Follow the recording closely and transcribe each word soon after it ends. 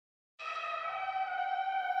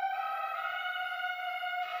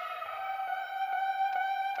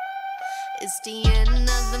It's the end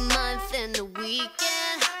of the month and the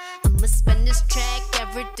weekend. I'ma spend this track,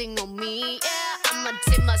 everything on me, yeah. I'ma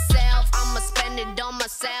tip myself, I'ma spend it on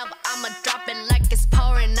myself. I'ma drop it like it's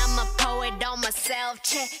pouring, I'ma pour it on myself.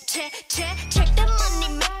 Check the money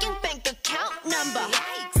making bank account number.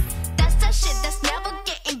 Yikes. That's that shit that's never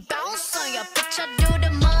getting bounced on ya. Bitch, I do the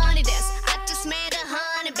money dance. I just made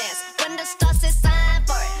 100 bands. When the stars say sign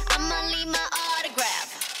for it, I'ma leave my autograph.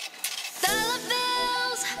 Dollar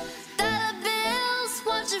bills,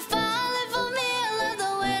 watch it falling for me. I love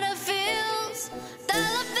the way that feels.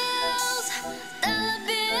 Dollar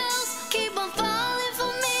bills, keep on falling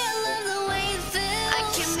for me. I love the way it feels. I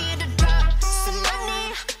came here to drop some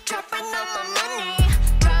money, dropping all my money.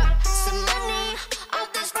 Drop some money, all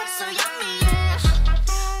this stuff so yummy, yeah.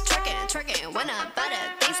 Twerking, when I buy the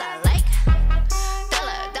things I like.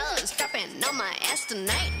 Dollars dropping on my ass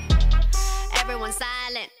tonight. Everyone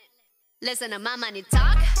silent, listen to my money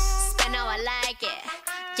talk. Spend how I like it.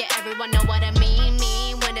 Yeah, everyone know what I mean.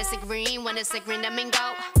 When it's a green, that mean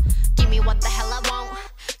go. Give me what the hell I want.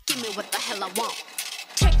 Give me what the hell I want.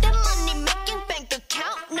 Check the money making bank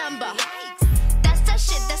account number. That's that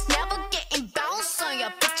shit that's never getting bounced on ya.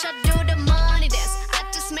 Bitch, I do the money dance. I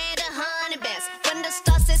just made 100 bands. When the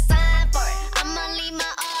stars say sign for it, I'ma leave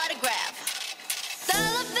my autograph.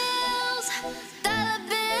 Dollar bills,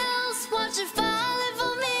 watch it falling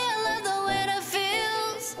for me. I love the way that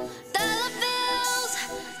feels. Dollar bills,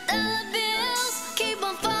 keep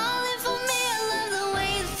on falling for me. I love the way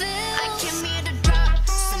it feels. I came here to drop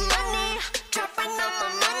some money, dropping all my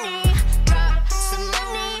money. Drop some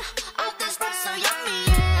money, all this stuff so yummy,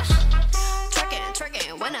 yeah.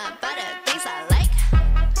 Twerking, when I buy the things I like.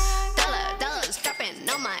 Dollars dropping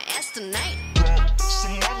on my ass tonight. Drop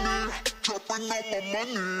some money, dropping all my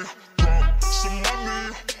money. Drop some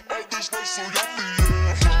money, all this stuff so yummy,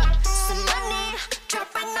 yeah. Drop some money,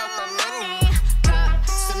 dropping all my money. Drop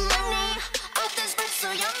some money, all this stuff so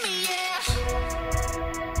yummy, yeah.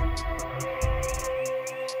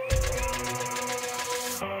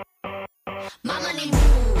 My money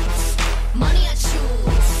moves, money I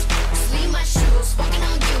choose. Sleeve my shoes, walking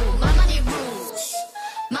on you. My money rules,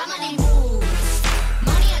 my money moves,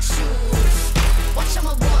 money I choose. Watch all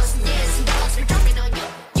my wars and years and dollars be dropping on you.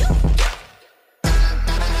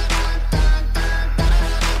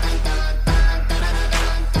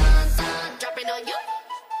 Dropping on you.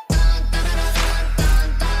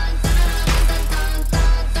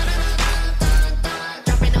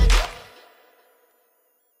 Dropping on you.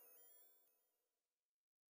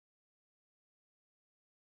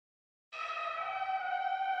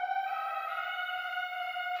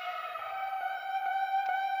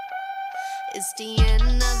 It's the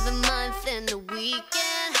end of the month and the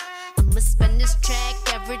weekend. I'ma spend this track,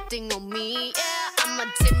 everything on me, yeah. I'ma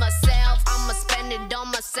tip myself, I'ma spend it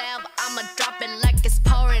on myself. I'ma drop it like it's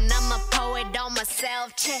pouring, I'ma pour it on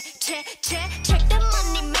myself. Check the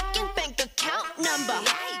money making bank account number.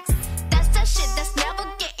 That's that shit that's never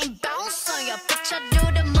getting bounced on ya. Bitch, I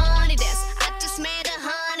do the money dance. I just made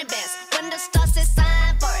 100 bands. When the stars say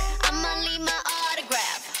sign for it, I'ma leave my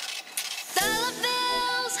autograph. Dollar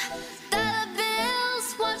bills,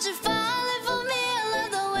 watch it falling for me. I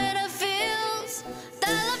love the way that feels.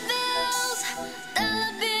 Dollar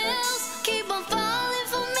bills, keep on falling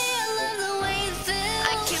for me. I love the way it feels.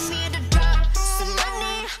 I came here to drop some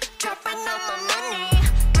money, dropping all my money.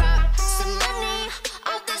 Drop some money,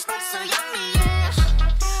 all this stuff so yummy, yeah.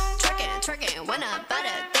 Twerking, when I buy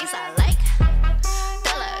the things I like.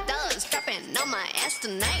 Dollars dropping on my ass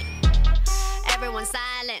tonight. Everyone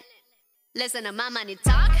silent, listen to my money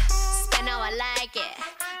talk. Spend how I like it.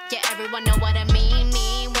 Yeah, everyone know what I mean.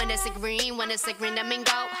 When it's a green, that mean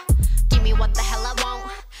go. Give me what the hell I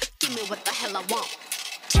want. Give me what the hell I want.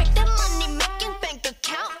 Check the money making bank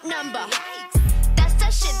account number. That's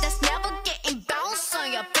that shit that's never getting bounced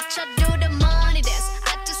on ya. Bitch, I do the money dance.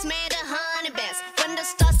 I just made 100 bands. When the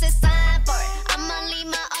stars say sign for it, I'ma leave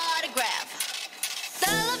my autograph.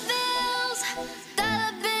 Dollar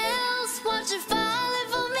bills, watch it falling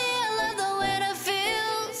for me. I love the way that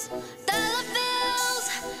feels. Dollar bills,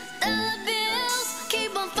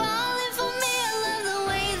 keep on falling for me. I love the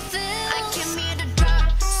way it feels. I came here to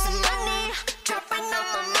drop some money, dropping all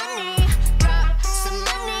my money. Drop some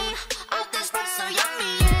money, all this stuff so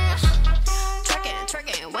yummy, yeah.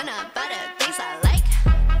 Twerking, when I buy the things I like.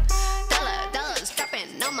 Dollars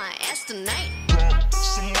dropping on my ass tonight. Drop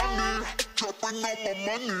some money, dropping all my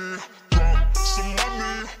money. Drop some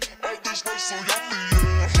money, all this stuff so yummy,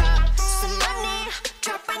 yeah. Drop some money,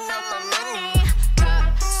 dropping all my money.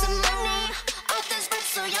 Drop some money, all this stuff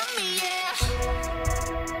so yummy, yeah.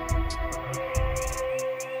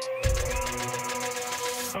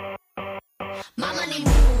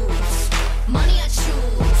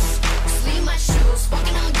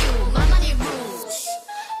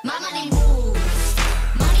 money moves,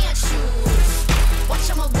 money I choose. Watch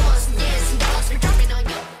how my ones, yes, and dollas be dropping on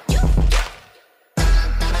you.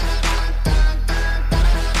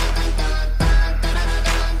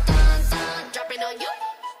 Dropping on you.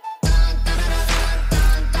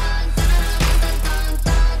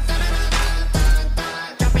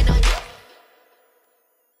 Dropping on you.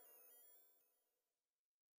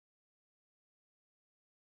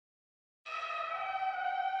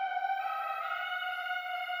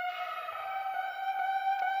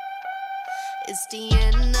 It's the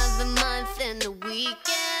end of the month and the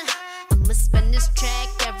weekend. I'ma spend this track,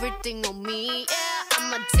 everything on me, yeah.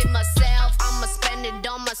 I'ma tip myself, I'ma spend it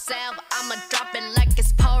on myself. I'ma drop it like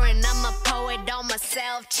it's pouring, I'ma pour it on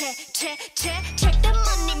myself. Check, check, check, check the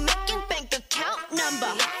money making bank account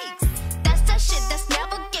number. Yikes. That's that shit that's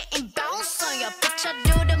never getting bounced on your bitch. I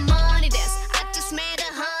do the money dance, I just made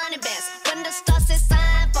 100 bands. When the stars say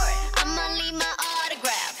sign for it, I'ma leave my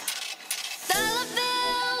autograph. Dollar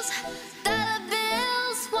bills,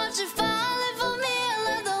 watch it falling for me. I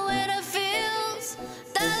love the way that feels.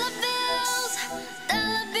 Dollar bills,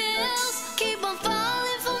 keep on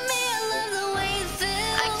falling for me. I love the way it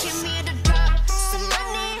feels. I came here to drop some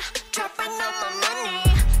money, dropping all my money.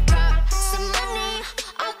 Drop some money,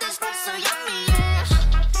 all this stuff so yummy, yeah.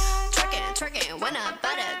 Twerking, when I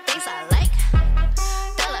buy the things I like.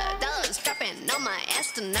 Dollars dropping on my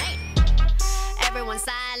ass tonight. Everyone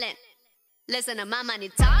silent, listen to my money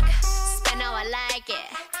talk. Spend how I like it.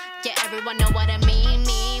 Yeah, everyone know what I mean.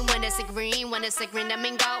 When it's a green, that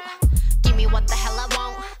mean go. Give me what the hell I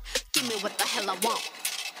want. Give me what the hell I want.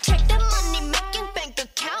 Check the money making bank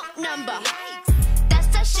account number. That's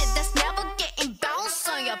that shit that's never getting bounced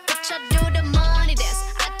on your bitch. I do the money dance,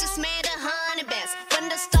 I just made 100 bands. When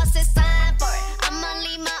the stars say sign for it, I'ma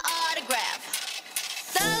leave my autograph.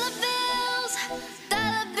 Dollar bills,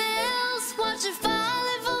 watch it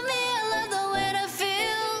falling for me. I love the way that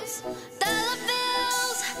feels. Dollar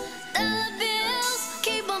bills,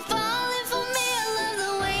 keep on falling for me. I love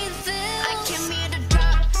the way it feels. I came here to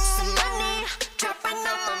drop some money, dropping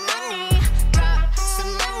all my money. Drop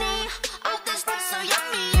some money, all this stuff so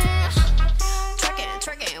yummy, yeah.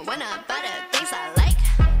 Twerking, when I buy the things I like.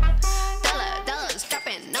 Dollars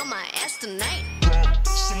dropping on my ass tonight. Drop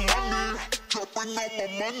some money, dropping all my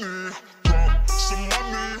money. Drop some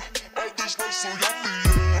money, all this stuff so yummy,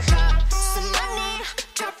 yeah. Drop some money,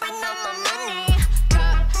 dropping all my money.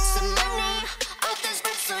 Drop some money, all this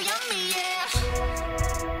stuff so yummy, yeah.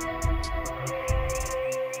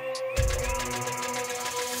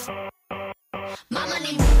 My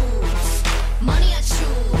money moves, money I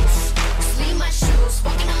choose. Sleeve my shoes,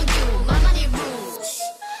 walking on you. My money rules,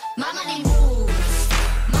 my money moves,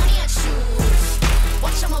 money I choose.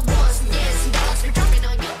 Watch how my ones, yes, and dollas be dropping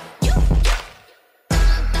on you.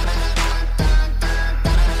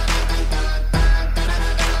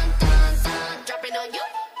 Dropping on you.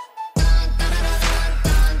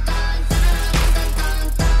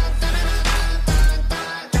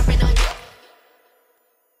 Dropping on you.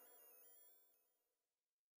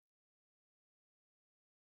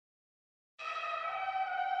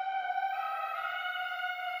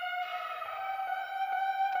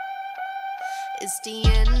 It's the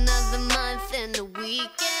end of the month and the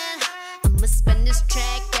weekend. I'ma spend this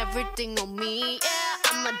track, everything on me, yeah.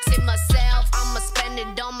 I'ma tip myself, I'ma spend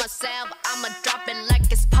it on myself. I'ma drop it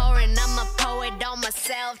like it's pouring, I'ma pour it on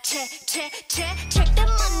myself. Check, check, check, check the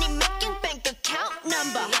money making bank account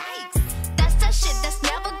number. That's that shit that's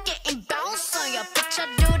never getting bounced on your bitch. I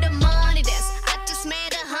do the money dance, I just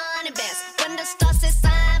made 100 bands. When the stars say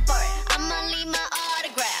sign for it, I'ma leave my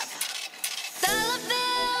autograph. Dollar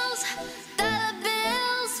bills,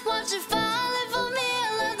 watch it falling for me. I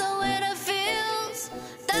love the way that feels.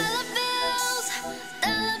 Dollar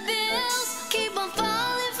bills, keep on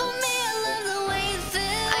falling for me. I love the way it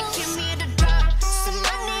feels. I came here to drop some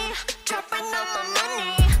money, dropping all my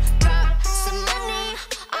money. Drop some money,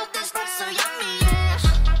 all this stuff so yummy, yeah.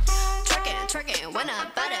 Twerking, when I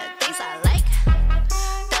buy the things I like.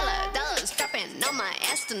 Dollars dropping on my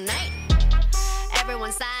ass tonight.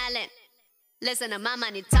 Everyone silent, listen to my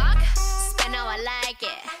money talk. Spend how I like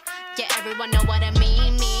it. Yeah, everyone know what I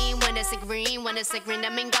mean. When it's a green,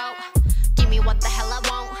 that mean go. Give me what the hell I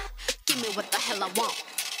want. Give me what the hell I want.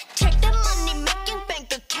 Check the money making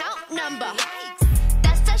bank account number.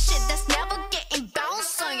 That's that shit that's never getting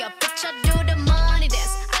bounced on your bitch. I do the money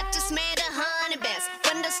dance, I just made 100 bands.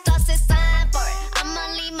 When the stars say sign for it, I'ma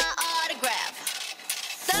leave my autograph.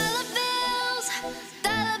 Dollar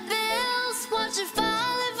bills, watch it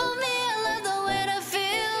falling for me. I love the way that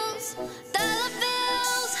feels. Dollar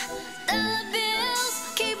bills,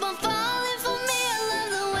 keep on falling for me. I love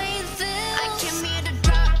the way it feels. I came here to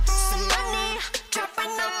drop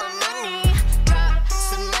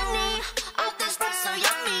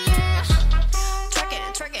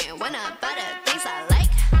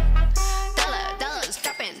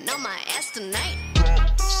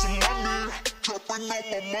on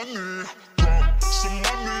my money. Drop some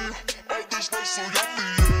money, all this life so yummy,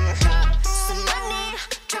 yeah. Drop some money,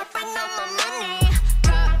 dropping on my money.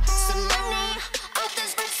 Drop some money, all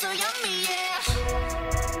this life so yummy, yeah.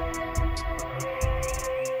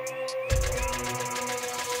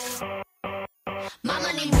 My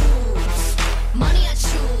money moves, money I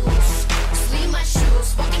choose. Sleeve my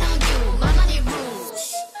shoes, walking on you. My money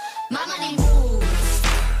rules, my money moves,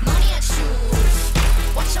 money I choose.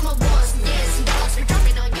 Watch all my wars and years and dollars we're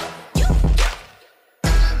dropping on you.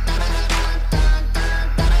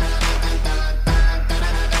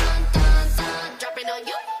 Dropping on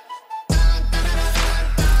you.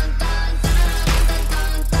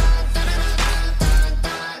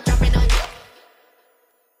 Dropping on you.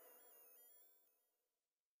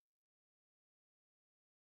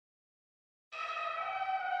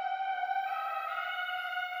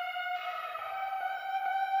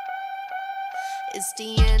 It's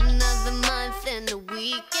the end of the month and the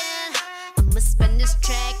weekend. I'ma spend this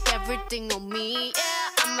track, everything on me, yeah.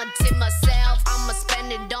 I'ma tip myself, I'ma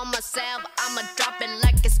spend it on myself. I'ma drop it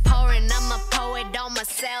like it's pouring, I'ma pour it on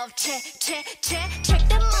myself. Check, check, check, check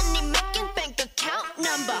the money making bank account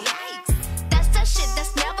number. Yikes. That's that shit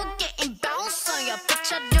that's never getting bounced on your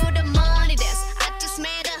bitch. I do the money dance, I just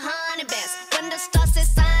made 100 bands. When the star says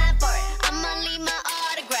sign for it, I'ma leave my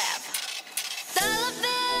autograph. Dollar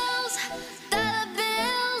bills,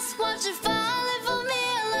 watch it falling for me. I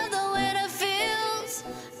love the way that feels.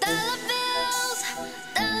 Dollar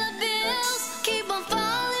bills, keep on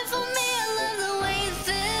falling for me. I love the way it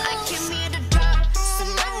feels. I came here to drop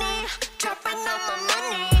some money, dropping on my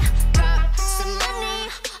money. Drop some money,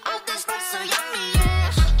 all this life so yummy,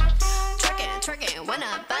 yeah. Twerking, when I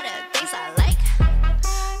buy the things I like.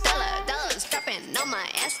 Dollars dropping on my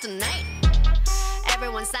ass tonight.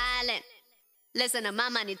 Everyone silent, listen to my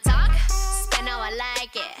money talk. Spend how I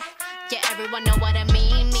like it. Yeah, everyone know what I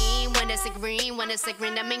mean. When it's a green,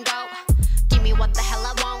 that mean go. Give me what the hell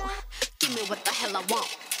I want. Give me what the hell I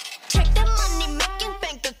want. Check the money making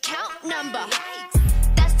bank account number.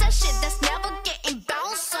 That's that shit that's never getting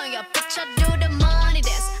bounced on your bitch. I do the money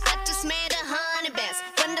dance, I just made 100 bands.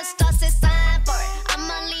 When the star says sign for it,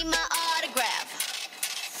 I'ma leave my autograph.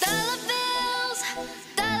 Dollar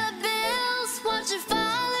bills, watch it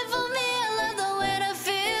falling for me. I love the way that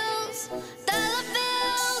feels. Dollar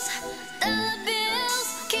bills,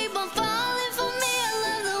 keep on falling for me. I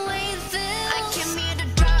love the way it feels. I came here to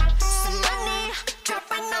drop some money,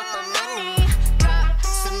 dropping on my money. Drop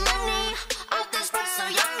some money, all this life so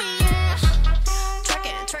yummy, yeah.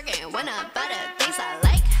 Twerking, when I buy the things I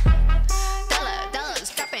like. Dollars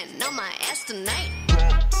dropping on my ass tonight.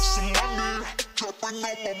 Drop some money, dropping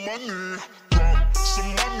on my money. Drop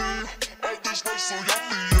some money, all this life so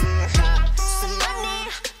yummy, yeah. Drop some money,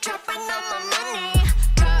 dropping on my money.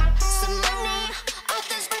 Drop some money, all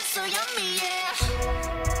this life so yummy, yeah.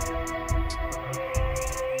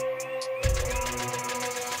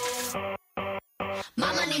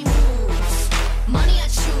 My money moves, money I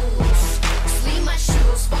choose. Sleeve my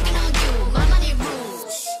shoes, walking on you. My money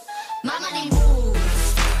rules, my money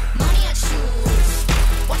moves, money I choose.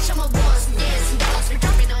 Watch all my wars and years and dollars we're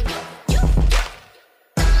dropping on you.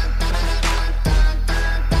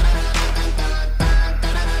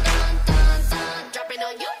 Dropping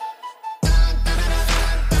on you.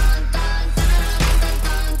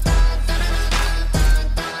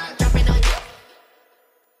 Dropping on you.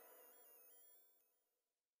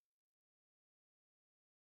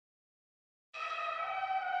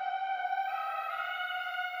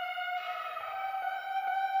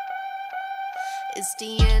 It's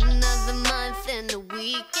the end of the month and the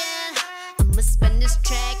weekend. I'ma spend this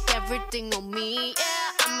track, everything on me,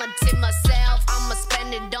 yeah. I'ma tip myself, I'ma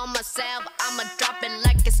spend it on myself. I'ma drop it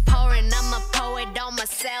like it's pouring, I'ma pour it on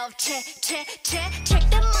myself. Check, check, check, check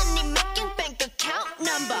the money making bank account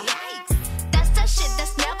number. That's that shit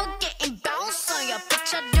that's never getting bounced on your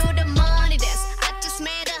bitch. I do the money dance, I just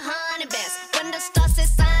made 100 bands. When the star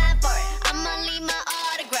says sign for it, I'ma leave my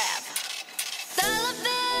autograph. Dollar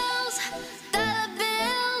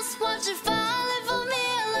bills, watch it falling for me. I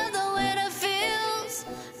love the way that feels.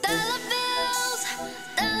 Dollar bills,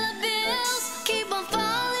 keep on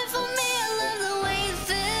falling for me. I love the way it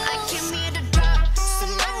feels. I came here to drop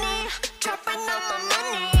some money, dropping on my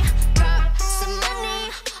money. Drop some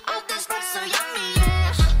money, all this life so yummy,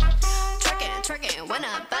 yeah. Twerking, when I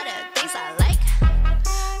buy the things I like.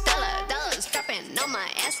 Dollars dropping on my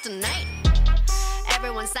ass tonight.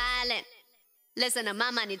 Everyone silent, listen to my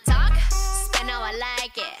money talk. Spend how I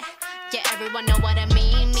like it. Yeah, everyone know what I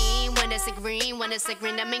mean. When it's a green,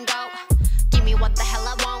 that mean go. Give me what the hell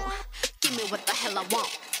I want. Give me what the hell I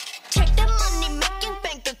want. Check the money making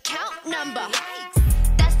bank account number.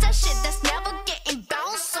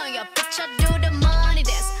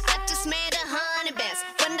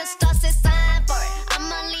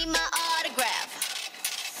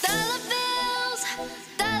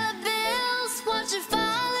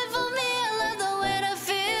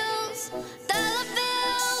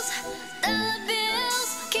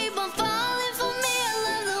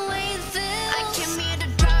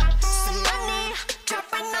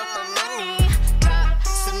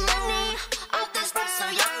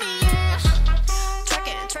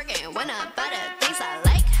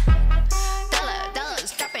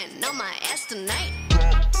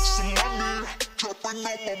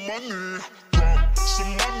 money. Drop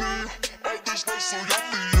some money. All this life so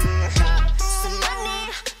yummy, yeah. Drop some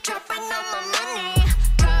money, dropping all my money.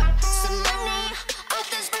 Drop some money, all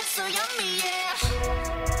this life so yummy, yeah.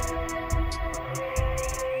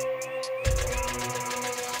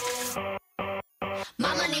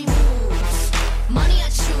 My money moves, money I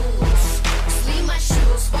choose. Sleeve my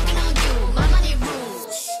shoes, walking on you. My money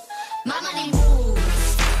rules, my money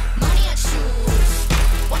moves, money I choose.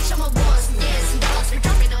 Watch all my wars, yes, and dollars, we're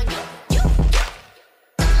dropping on you.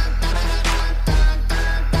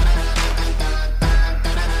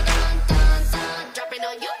 Dropping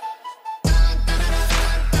on you.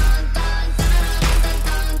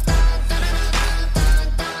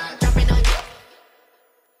 Dropping on you.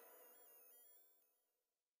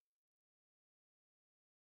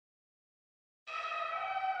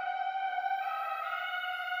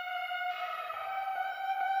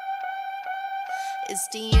 It's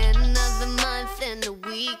the end of the month and the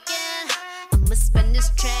weekend. I'ma spend this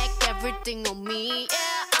track, everything on me,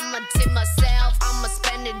 yeah. I'ma tip myself, I'ma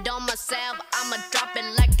spend it on myself. I'ma drop it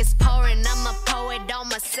like it's pouring, I'ma pour it on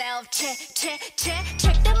myself. Check, check, check,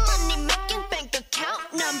 check the money making bank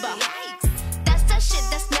account number. Yikes. That's that shit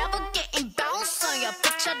that's never getting bounced on your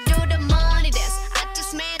bitch. I do the money dance, I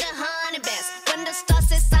just made 100 bands. When the stars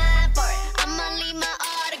say sign for it, I'ma leave my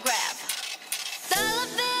autograph. Dollar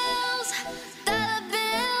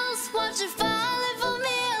bills, watch it falling for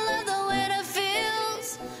me. I love the way that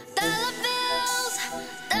feels. Dollar bills,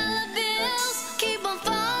 keep on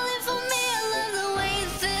falling for me. I love the way it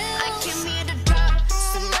feels. I came here to drop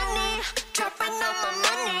some money, dropping all my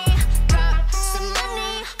money. Drop some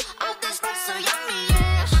money, all this life so yummy,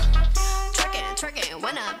 yeah. Twerking,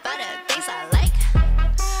 when I buy the things I like.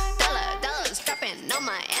 Dollars dropping on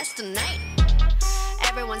my ass tonight.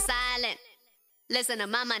 Everyone silent. Listen to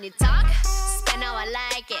my money talk, spend how I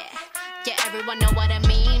like it. Yeah, everyone know what I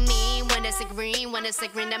mean. When it's a green,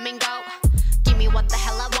 that mean go. Give me what the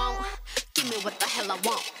hell I want, give me what the hell I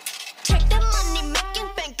want. Check the money making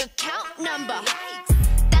bank account number.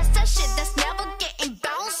 That's that shit that's never getting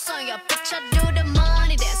bounced on your bitch. I do the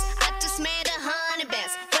money dance, I just made 100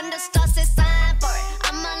 bands. When the stars say sign for it,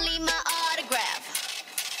 I'ma leave my autograph.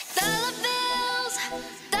 Dollar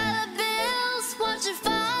bills, watch it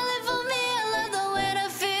falling for me. I love the way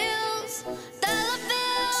that feels. Dollar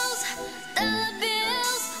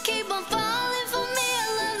bills, keep on falling for me. I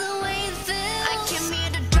love the way it feels. I came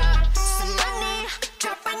here to drop some money,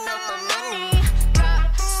 dropping all my money.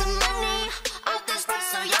 Drop some money, all this life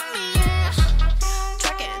so yummy, yeah.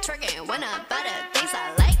 Twerking, when I buy the things I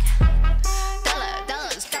like.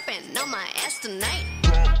 Dollars dropping on my ass tonight.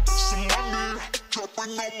 Drop some money,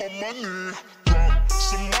 dropping all my money. Drop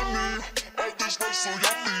some money, all this life so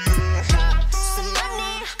yummy, yeah. Drop some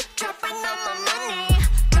money, dropping all my money.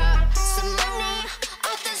 Drop some money,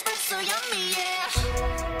 all this life so yummy, yeah.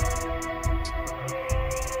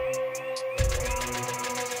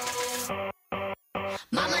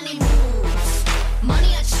 My money moves,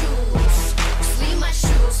 money I choose. Sleeve my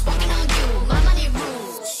shoes, walking on you. My money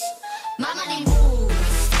rules, my money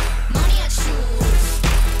moves, money I choose.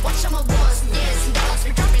 Watch all my wars, yes, and dollars,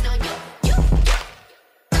 we're dropping on you.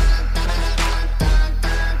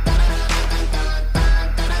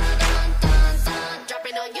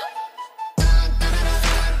 Dropping on you.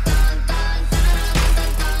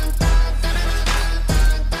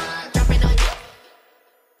 Dropping on you.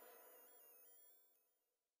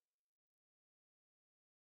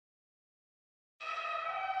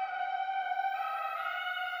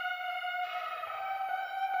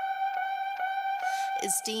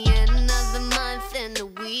 It's the end of the month and the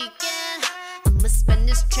weekend. I'ma spend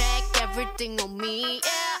this track, everything on me,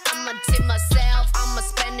 yeah. I'ma tip myself, I'ma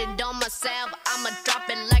spend it on myself. I'ma drop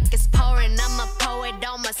it like it's pouring, I'ma pour it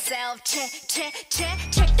on myself. Check, check, check,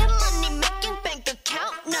 check the money making bank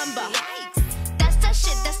account number. That's that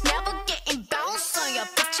shit that's never getting bounced on your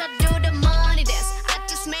bitch. I do the money dance, I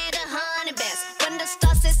just made 100 bands. When the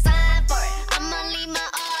stars say sign for it, I'ma leave my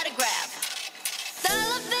autograph.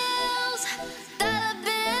 Dollar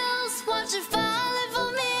bills, watch it falling for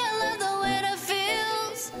me. I love the way that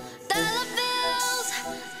feels. Dollar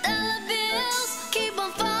bills, keep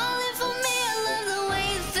on falling for me. I love the way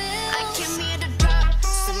it feels. I came here to drop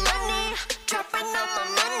some money, dropping all my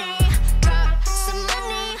money. Drop some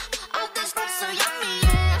money, all this life so yummy,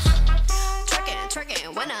 yeah.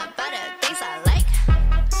 Twerking, when I buy the things I like.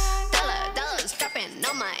 Dollars dropping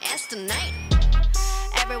on my ass tonight.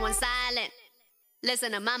 Everyone silent.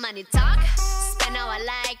 Listen to my money talk, spend how I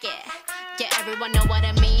like it. Yeah, everyone know what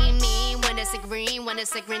I mean. When it's a green,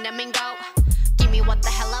 that mean go. Give me what the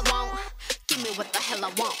hell I want, give me what the hell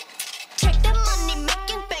I want. Check the money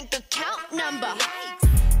making bank account number.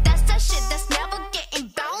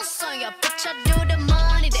 getting bounce on your bitch. I do the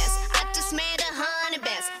money dance. I just made 100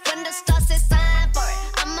 bands. When the star says sign for it,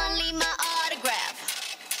 I'ma leave my autograph.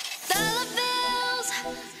 Dollar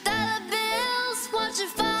bills, watch it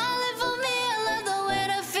falling for me. I love the way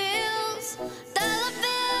that feels. Dollar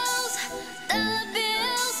bills,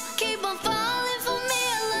 keep on falling for me. I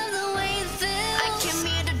love the way it feels. I came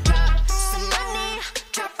here to drop some money,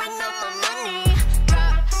 dropping all my money.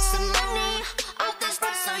 Drop some money, all this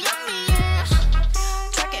rap so yummy, yeah.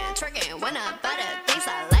 Twerking, when I buy the things I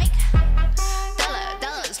like.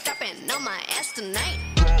 Dollars dropping on my ass tonight.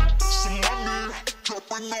 Drop some money,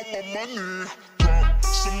 dropping all my money. Drop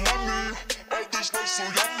some money, all this rap so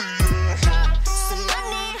yummy, yeah. Drop some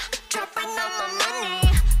money, dropping all my money.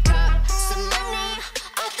 Drop some money,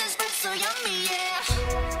 all this rap so yummy, yeah.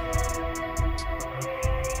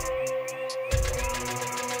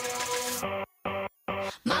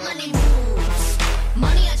 My money moves,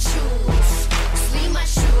 money I choose. Sleeve my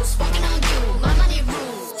shoes, walking on you. My money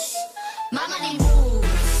rules, my money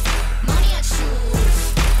moves, money I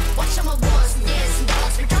choose. Watch all my wars and years and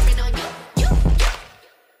dollars be dropping on you.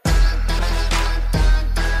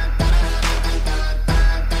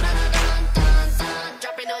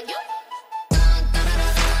 Dropping on you.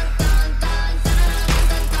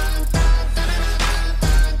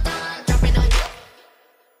 Dropping on you.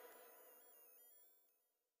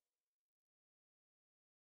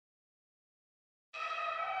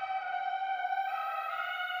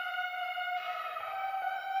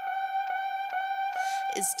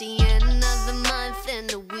 It's the end of the month and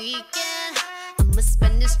the weekend. I'ma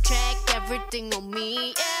spend this track, everything on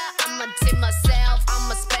me, yeah. I'ma tip myself,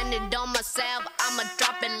 I'ma spend it on myself. I'ma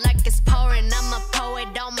drop it like it's pouring, I'ma pour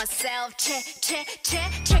it on myself. Check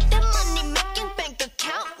the money making bank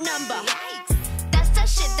account number. Yikes. That's that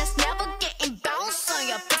shit that's never getting bounced on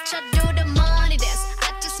your bitch. I do the money dance.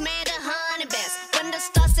 I just made 100 bands. When the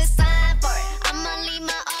star says sign for it, I'ma leave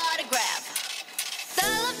my autograph.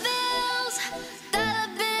 Dollar bills,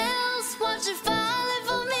 watch it falling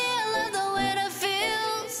for me. I love the way that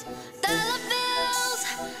feels. Dollar bills,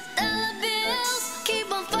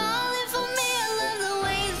 keep on falling for me. I love the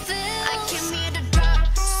way it feels. I came here to drop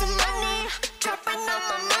some money, dropping all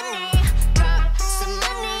my money. Drop some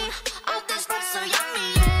money, all this rap so yummy,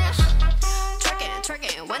 yeah.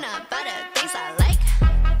 Twerking, when I buy the things I like.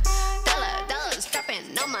 Dollars dropping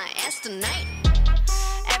on my ass tonight.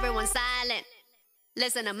 Everyone silent.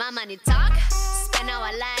 Listen to my money talk, spend how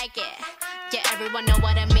I like it. Yeah, everyone know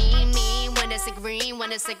what I mean. When it's a green,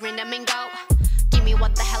 that mean go. Give me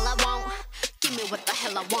what the hell I want, give me what the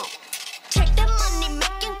hell I want. Check the money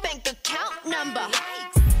making bank account number.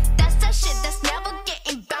 That's that shit that's never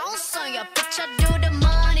getting bounced on your bitch. I do the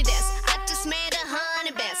money dance. I just made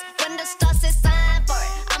 100 bands. When the star says sign for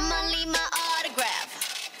it, I'ma leave my autograph.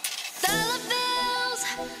 Dollar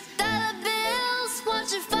bills,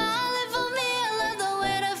 watch it falling for me. I love the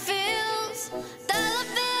way that feels. Dollar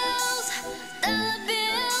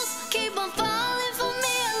bills, keep on falling for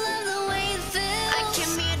me. I love the way it feels. I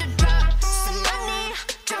came here to drop some money,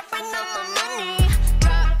 dropping all my money.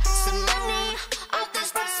 Drop some money, all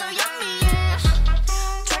this rap so yummy, yeah.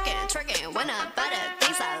 Twerking, when I buy the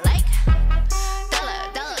things I like.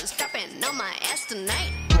 Dollars dropping on my ass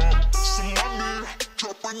tonight. Drop some money,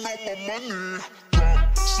 dropping all my money.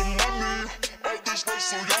 Drop some money, all this rap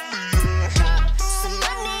so yummy, yeah. Drop some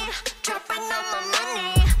money, dropping all my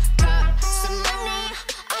money. Drop some money,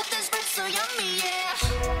 all this rap so yummy, yeah.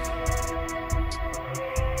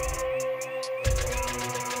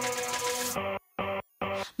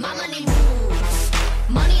 My money moves,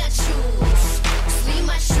 money I choose. Sleeve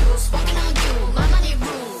my shoes, walking on you. My money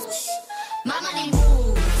rules, my money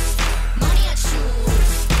moves, money I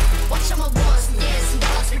choose. Watch all my wars and years and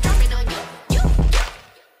dollars be dropping on you.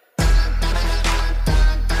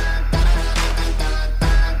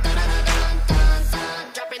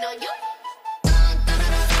 Dropping on you.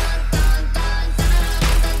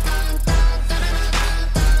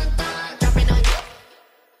 Dropping on you.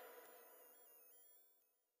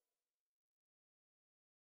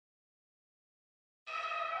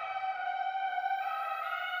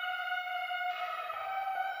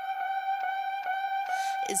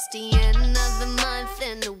 It's the end of the month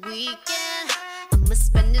and the weekend. I'ma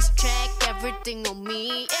spend this track, everything on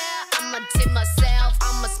me, yeah. I'ma tip myself,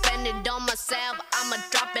 I'ma spend it on myself. I'ma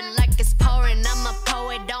drop it like it's pouring, I'ma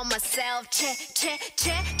pour it on myself. Check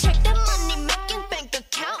the money making bank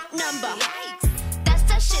account number. Yikes. That's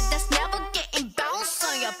that shit that's never getting bounced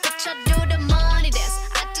on your bitch. I do the money dance.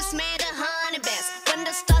 I just made 100 bands. When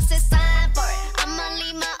the star says sign for it, I'ma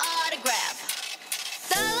leave my autograph.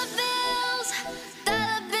 Dollar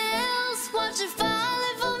bills, watch it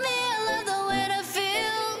falling for me. I love the way that feels.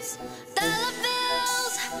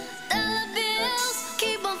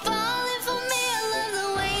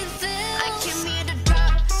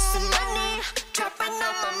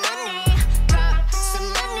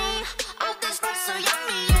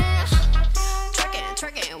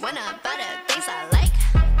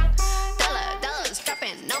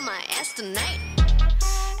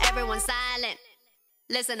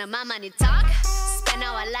 Listen to my money talk, spend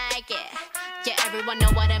how I like it. Yeah, everyone know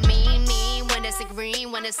what I mean. When it's a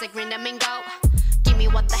green, that mean go. Give me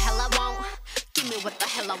what the hell I want. Give me what the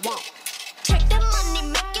hell I want. Check the money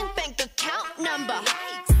making bank account number.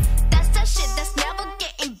 That's that shit that's never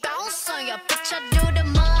getting bounced on your bitch. I do the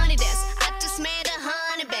money dance. I just made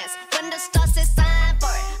 100 bands. When the star says sign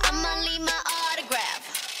for it, I'ma leave my autograph.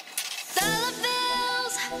 Dollar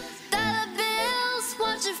bills,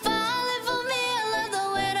 watch it falling for me. I love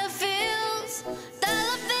the way that feels.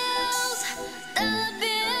 Dollar bills,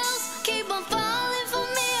 keep on falling for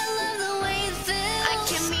me. I love the way it feels. I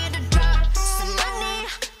came here to drop some money,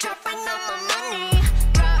 dropping all my money.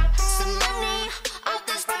 Drop some money, all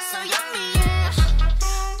this bread so yummy, yeah.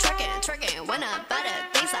 Twerking, when I buy the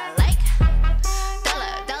things I like.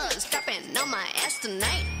 Dollars dropping on my ass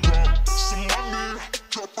tonight. Drop some money,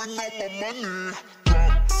 dropping all my money.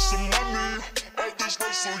 Drop some money, all this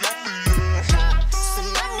bread so yummy, yeah. Drop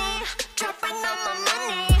some money, dropping all my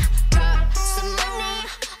money. Drop some money,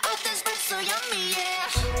 all this bread so yummy, yeah.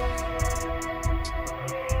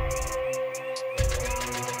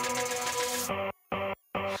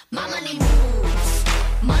 My money moves,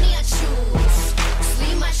 money I choose.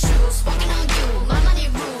 Sleeve my shoes, walking on you. My money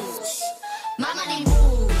rules, my money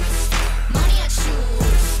moves, money I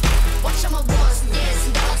choose. Watch all my wars, yes,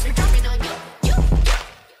 and dollars, we're dropping on you.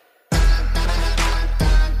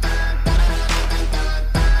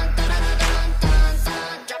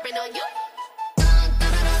 Dropping on you.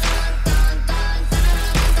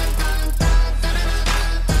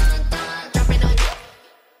 Dropping on you.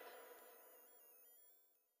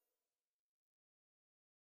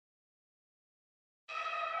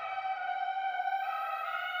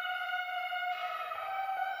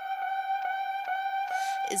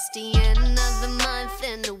 It's the end of the month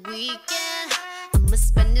and the weekend. I'ma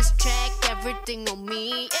spend this track, everything on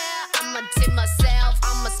me, yeah. I'ma tip myself,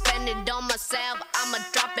 I'ma spend it on myself. I'ma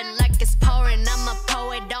drop it like it's pouring, I'ma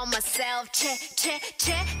pour it on myself. Check the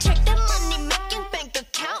money making bank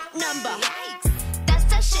account number. That's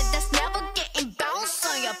that shit that's never getting bounced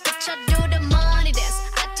on your bitch. I do the money dance.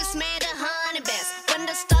 I just made 100 bands. When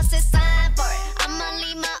the star says sign for it, I'ma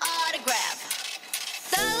leave my autograph.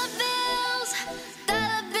 Dollar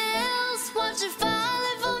bills, watch it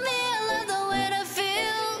falling for me. I love the way that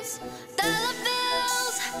feels. Dollar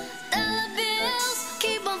bills,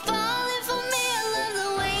 keep on falling for me. I love the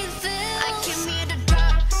way it feels. I came here to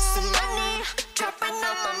drop some money, dropping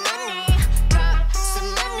all my money. Drop some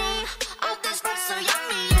money, all this bread so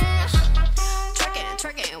yummy, yeah.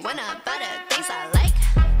 Twerking, when I buy the things I like.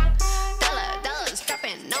 Dollars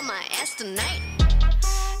dropping on my ass tonight.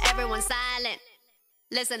 Everyone silent.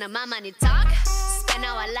 Listen to my money talk, spend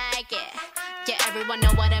how I like it. Yeah, everyone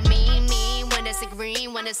know what I mean. When it's a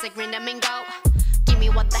green, that mean go. Give me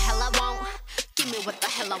what the hell I want. Give me what the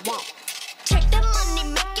hell I want. Check the money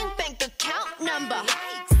making bank account number.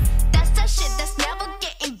 That's that shit that's never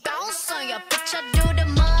getting bounced on your bitch. I do the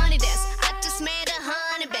money dance. I just made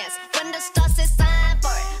 100 bands. When the star says sign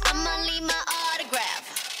for it, I'ma leave my autograph.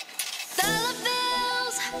 Dollar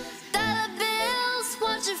bills,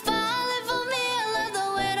 watch it falling for me. I love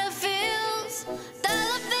the way that feels.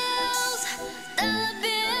 Dollar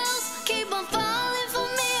bills, keep on falling for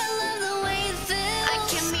me. I love the way it feels. I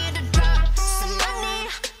came here to drop some money,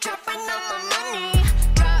 dropping all my money.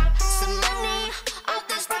 Drop some money, all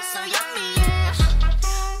this bread so yummy, yeah.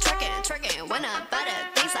 Twerking, when I buy the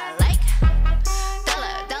things I like.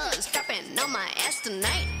 Dollars dropping on my ass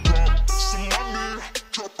tonight. Drop some money,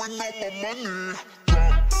 dropping all my money.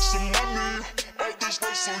 Drop some money, all this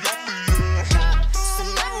bread so yummy, yeah. Drop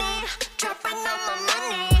some money, dropping all my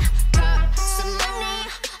money. Drop some money,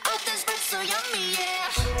 all this bread so yummy, yeah.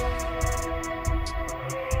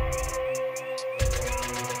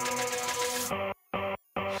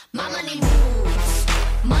 My money moves,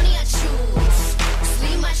 money I choose.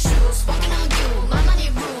 Sleeve my shoes, walking on you. My money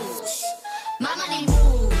rules, my money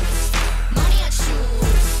moves, money I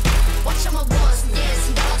choose. Watch all my wars, yes,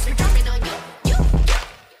 and dollars, we're dropping on you.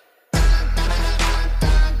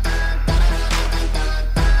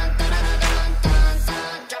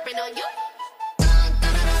 Dropping on you.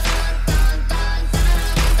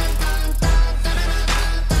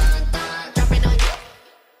 Dropping on you.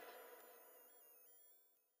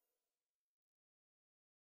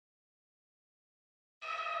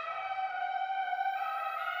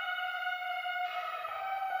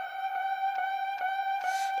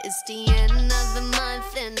 It's the end of the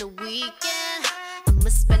month and the weekend. I'ma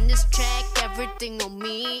spend this track, everything on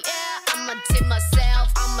me, yeah. I'ma tip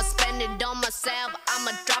myself, I'ma spend it on myself.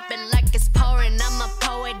 I'ma drop it like it's pouring, I'ma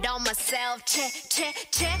pour it on myself. Check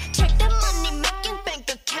the money making bank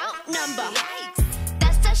account number. Yikes.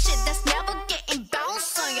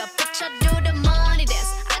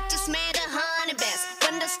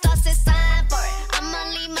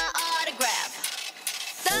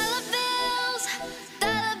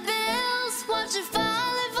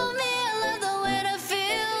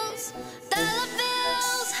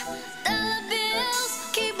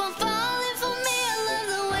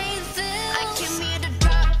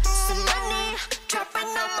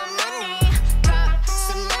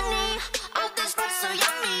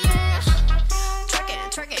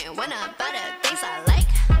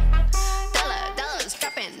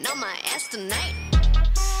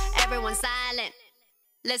 Everyone silent.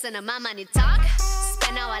 Listen to my money talk.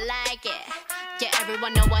 Spend how I like it. Yeah,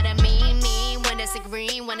 everyone know what I mean. When it's a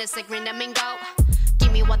green, that mean go.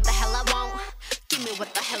 Give me what the hell I want. Give me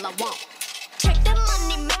what the hell I want. Check the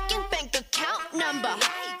money making bank account number.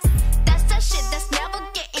 That's that shit that's never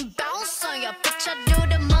getting bounced on your bitch. I do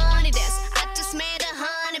the money dance. I just made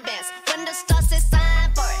 100 bands. When the star says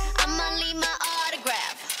sign for it, I'ma leave my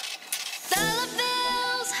autograph. Dollar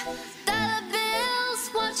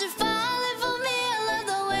bills, watch it falling for me. I love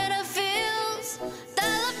the way that feels.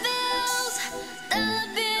 Dollar bills,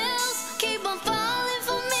 keep on falling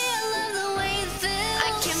for me. I love the way it feels. I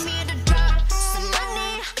came here to drop some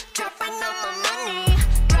money, dropping all my money.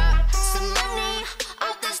 Drop some money,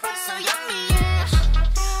 all this stuff so yummy, yeah.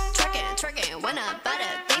 Twerking, when I buy the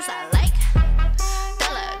things I like.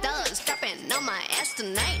 Dollars dropping on my ass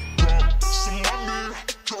tonight. Drop some money,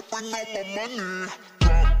 dropping all my money.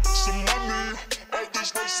 Drop some money, all this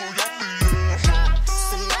stuff so yummy, yeah. Drop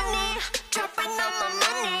some money, dropping all my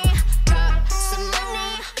money. Drop some money,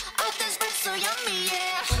 all this stuff so yummy,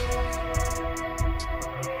 yeah.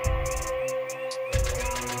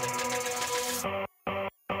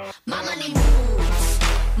 My money moves,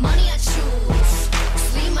 money I choose.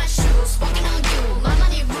 Sleeve my shoes, walking on you. My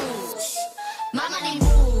money rules, my money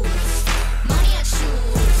moves, money I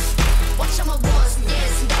choose. Watch all my wars,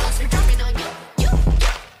 yes, dollars be dropping on you.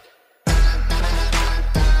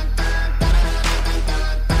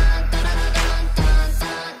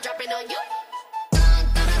 Dropping on you.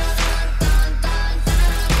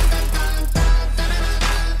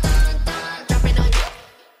 Dropping on you.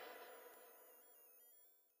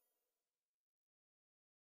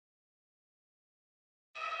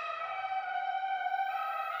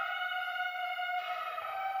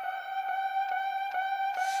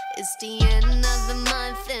 It's the end of the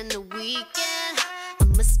month and the weekend.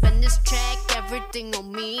 I'ma spend this track, everything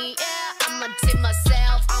on me, yeah. I'ma tip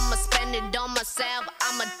myself, I'ma spend it on myself.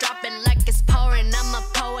 I'ma drop it like it's pouring, I'ma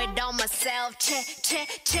pour it on myself. Check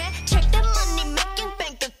the money making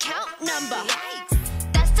bank account number. Yikes.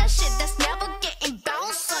 That's that shit that's never getting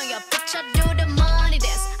bounced on your bitch. I do the money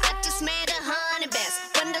dance. I just made 100 bands.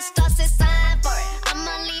 When the star says sign for it,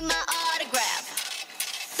 I'ma leave my autograph.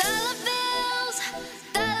 Dollar bills,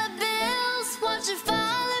 watch it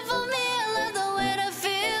falling for me. I love the way that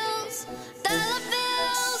feels. Dollar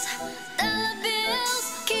bills,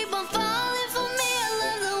 keep on falling for me. I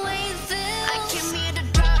love the way it feels. I came here to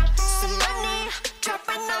drop some money,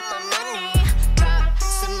 dropping all my money. Drop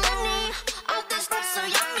some money, all this stuff so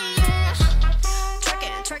yummy, yeah.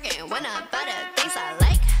 Twerking, when I buy the things I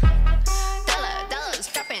like. Dollars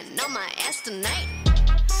dropping on my ass tonight.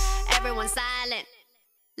 Everyone silent.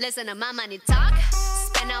 Listen to my money talk.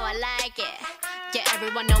 Spend how I like it. Yeah,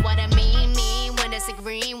 everyone know what I mean. When it's a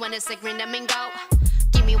green, that mean go.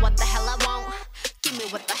 Give me what the hell I want. Give me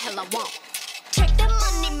what the hell I want. Check the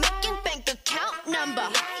money making bank account number.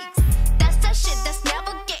 That's that shit that's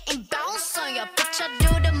never getting bounced on your bitch. I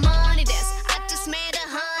do the money dance. I just made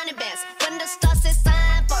 100 bands. When the star says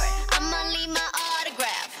sign for it, I'ma leave my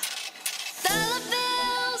autograph. Dollar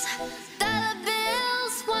bills,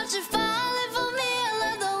 watch it falling for me. I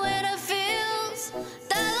love the way that feels.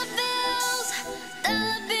 Dollar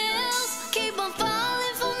bills, keep on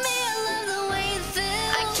falling for me. I love the way it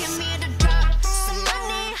feels. I came here to drop some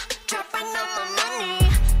money, dropping all my money.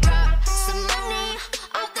 Drop some money,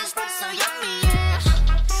 all this stuff so yummy, yeah.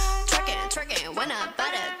 Twerking, when I buy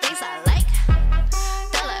the things I like.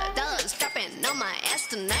 Dollars dropping on my ass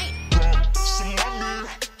tonight. Drop some money,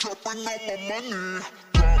 dropping all my money.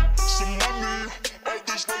 Drop some money, all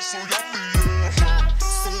this stuff so yummy, yeah. Drop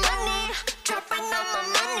some money, dropping all my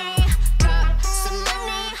money. Drop some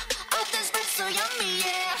money, all this stuff so yummy,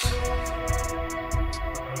 yeah.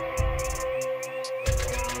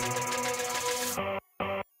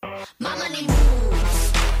 My money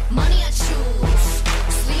moves, money I choose.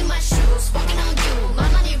 Sleeve my shoes, walking on you. My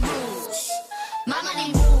money rules, my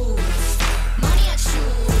money moves, money I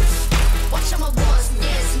choose. Watch all my wars,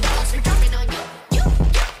 yes, dollars be dropping on you.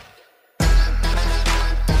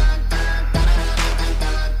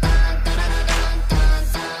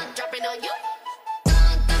 Dropping on you.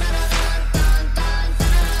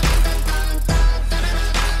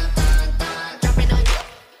 Dropping on you.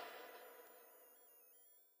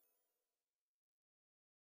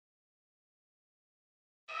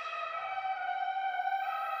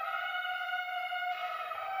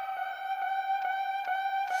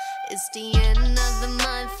 It's the end of the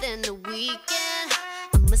month and the weekend.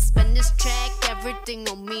 I'ma spend this track, everything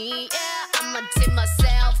on me, yeah. I'ma tip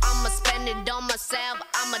myself, I'ma spend it on myself.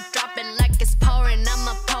 I'ma drop it like it's pouring,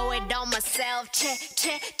 I'ma pour it on myself. Check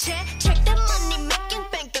the money making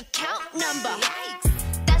bank account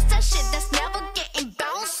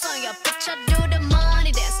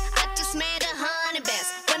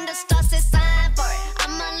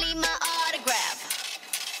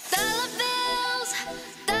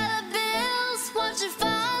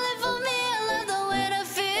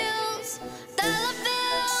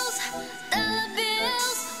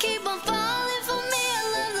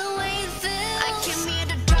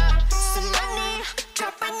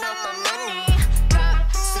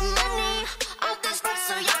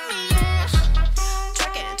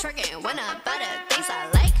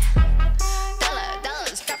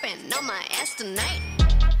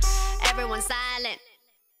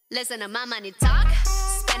Listen to my money talk,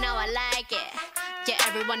 spend how I like it. Yeah,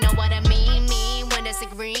 everyone know what I mean. When it's a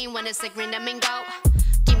green, that mean go.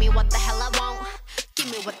 Give me what the hell I want. Give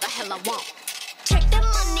me what the hell I want. Check the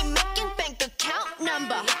money making bank account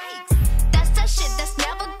number. That's that shit that's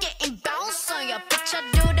never getting bounced on your bitch. I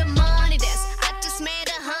do the money dance. I just made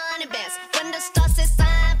 100 bands. When the star says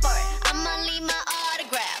sign for it, I'ma leave my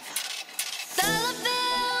autograph. Dollar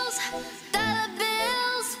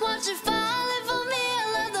bills, watch it falling for me. I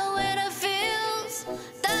love the way that feels.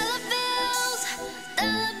 Dollar bills,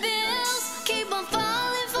 keep on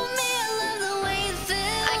falling for me. I love the way it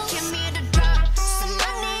feels. I came here to drop some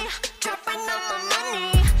money, dropping all my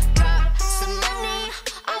money. Drop some money,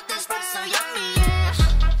 all this bread so yummy, yeah.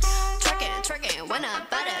 Twerking, when I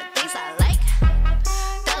buy the things I like.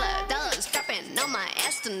 Dollars dropping on my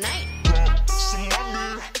ass tonight. Drop some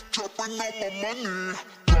money, dropping all my money.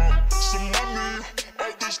 Drop some money,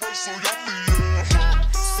 all this bread so yummy, yeah.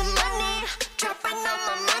 Drop some money, dropping all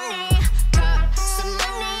my money. Drop some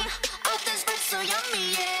money, all this bread so yummy,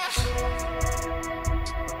 yeah.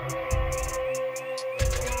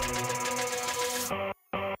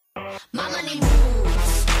 My money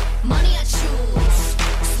moves, money I choose.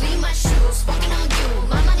 Sleeve my shoes, walking on you.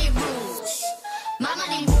 My money rules, my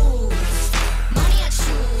money moves, money I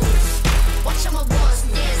choose. Watch how my wars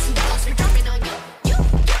and years and dollars be dropping on you.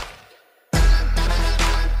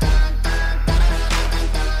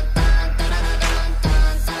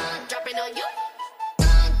 Dropping on you.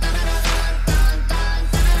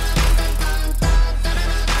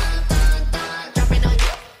 Dropping on you.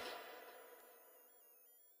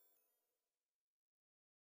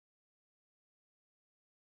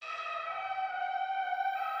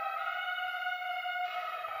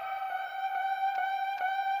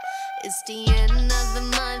 It's the end of the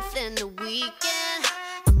month and the weekend.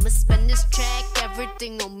 I'ma spend this track,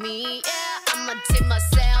 everything on me, yeah. I'ma tip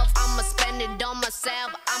myself, I'ma spend it on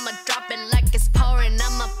myself. I'ma drop it like it's pouring,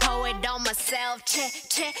 I'ma pour it on myself. Check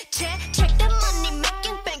the money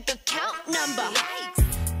making bank account number.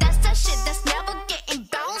 That's that shit that's never getting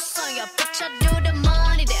bounced on your bitch. I do the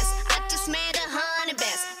money dance. I just made 100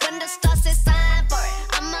 bands. When the star says sign for it,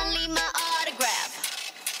 I'ma leave my autograph.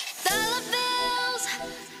 Dollar bills,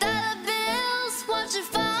 watch it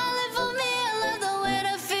falling for me. I love the way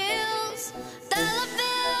that feels. Dollar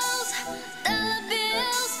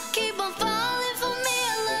bills, keep on falling for me.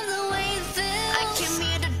 I love the way it feels. I came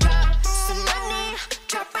here to drop some money,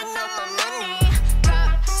 dropping all my money.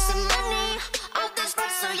 Drop some money, all this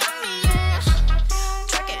bread so yummy, yeah.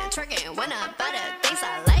 Twerking, when I buy the things I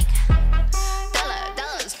like.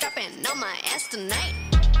 Dollars dropping on my ass tonight.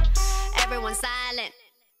 Everyone silent.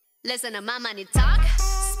 Listen to my money talk,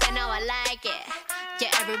 spend how I like it.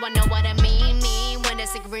 Yeah, everyone know what I mean. When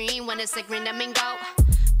it's a green, that mean go.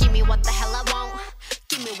 Give me what the hell I want.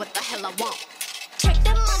 Give me what the hell I want. Check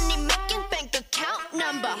the money making bank account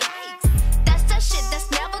number. That's that shit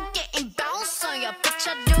that's never getting bounced on your bitch.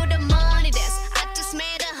 I do the money dance. I just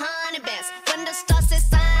made 100 bands. When the star says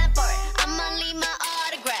sign for it, I'ma leave my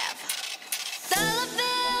autograph. Dollar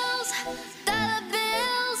bills,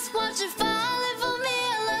 watch it falling for me. I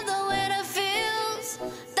love the way that feels.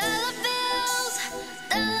 Dollar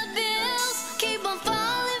bills, keep on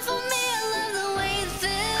falling for me. I love the way it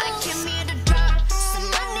feels. I came here to drop some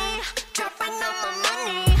money, dropping all my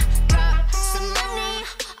money. Drop some money,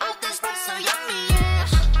 all this bread so yummy, yeah.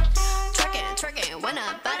 Twerking, when I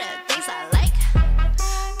buy the things I like.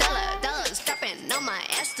 Dollars dropping on my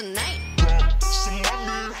ass tonight. Drop some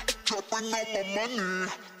money, dropping all my money.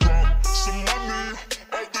 Drop some money,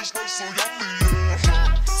 all this bread so yummy, yeah.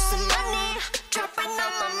 Drop some money, dropping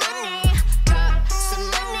all my money. Drop some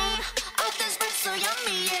money, all this bread so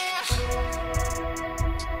yummy, yeah.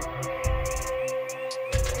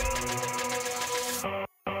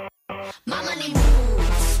 My money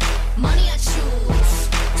moves, money I choose.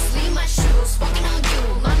 Sleeve my shoes, walking on you.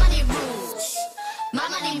 My money rules, my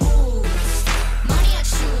money moves, money I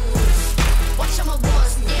choose. Watch how my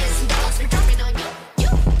wars and years and dollars be dropping on you.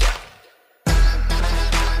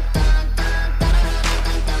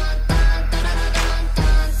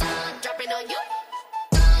 Dropping on you.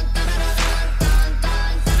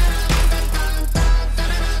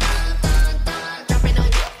 Dropping on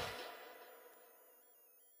you.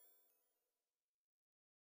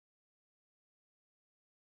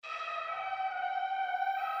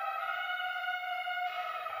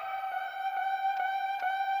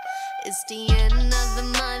 It's the end of the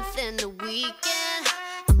month and the weekend.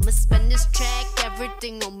 I'ma spend this track,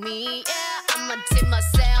 everything on me, yeah. I'ma tip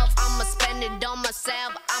myself, I'ma spend it on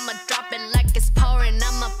myself. I'ma drop it like it's pouring,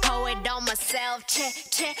 I'ma pour it on myself. Check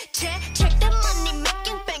the money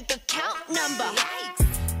making bank account number.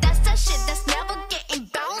 That's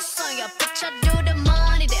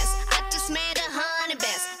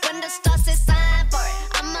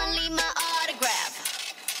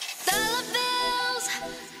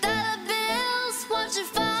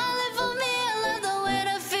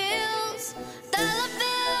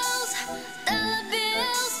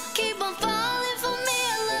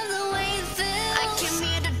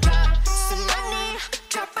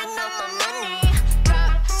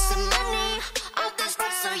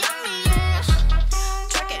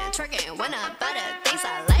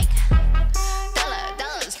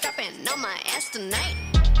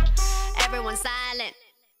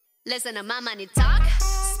Listen to my money talk,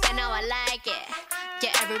 spend how I like it.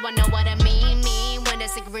 Yeah, everyone know what I mean. When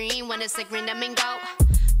it's a green, that mean go.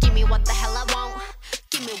 Give me what the hell I want.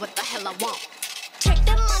 Give me what the hell I want. Check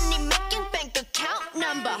the money making bank account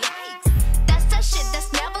number. That's that shit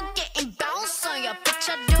that's never getting bounced on your bitch.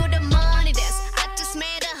 I do the money dance. I just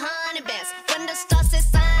made 100 bands. When the stars say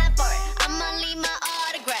sign for it, I'ma leave my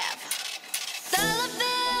autograph. Dollar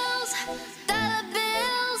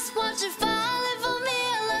bills, watch it falling for me.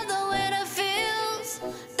 I love the way that feels.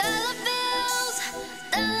 Dollar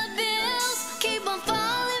bills, keep on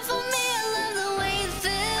falling for me. I love the way it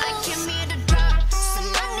feels. I came here to drop some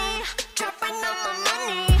money, dropping all my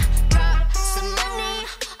money. Drop some money,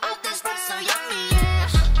 all this rap so yummy, yeah.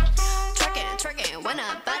 Twerking, when I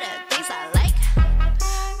buy the things I like.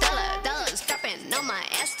 Dollars dropping on my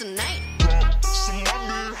ass tonight. Drop some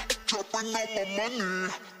money, dropping all my money.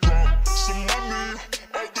 Drop some money,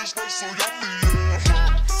 all this rap so yummy, yeah.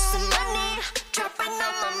 Drop some money, dropping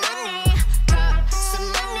all my money. Drop some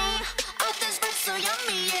money, all this rap so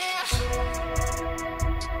yummy, yeah.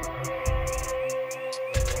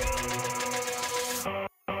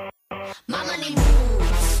 My money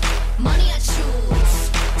moves, money I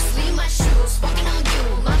choose. Sleeve my shoes, walking on you.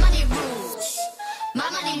 My money rules, my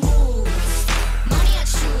money moves, money I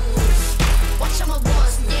choose. Watch all my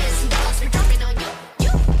wars, yes, and dollars be dropping on you.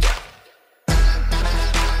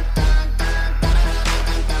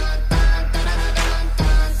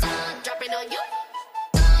 Dropping on you.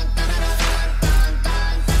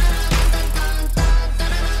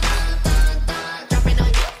 Dropping on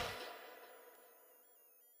you.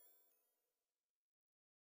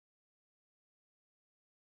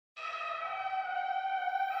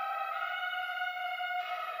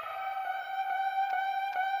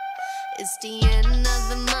 It's the end of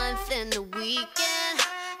the month and the weekend.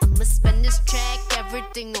 I'ma spend this track,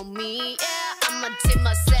 everything on me, yeah. I'ma tip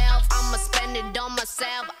myself, I'ma spend it on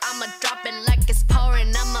myself. I'ma drop it like it's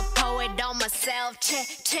pouring, I'ma pour it on myself. Check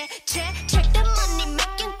the money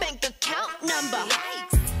making bank account number.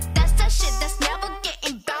 That's that shit that's never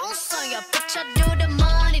getting bounced on your bitch. I do the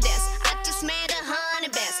money dance. I just made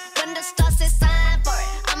 100 bands. When the stars say sign for it,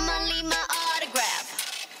 I'ma leave my autograph.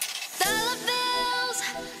 Dollar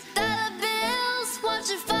bills, watch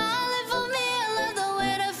it falling for me. I love the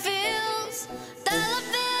way that feels. Dollar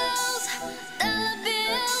bills,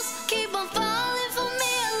 keep on falling for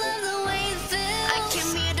me. I love the way it feels. I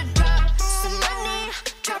came here to drop some money,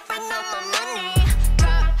 dropping all my money.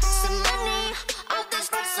 Drop some money, all this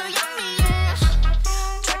rap so yummy, yeah.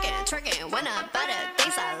 Twerking, when I buy the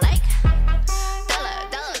things I like.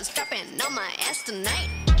 Dollars dropping on my ass tonight.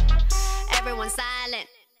 Everyone silent.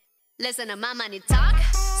 Listen to my money talk,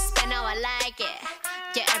 spend how I like it.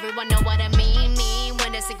 Yeah, everyone know what I mean.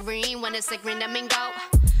 When it's a green, that mean go.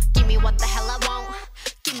 Give me what the hell I want.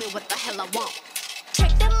 Give me what the hell I want.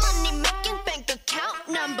 Check the money making bank account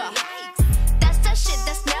number. That's that shit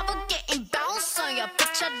that's never getting bounced on your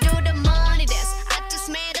bitch. I do the money dance. I just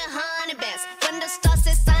made 100 bands. When the stars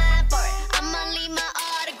say sign for it, I'ma leave my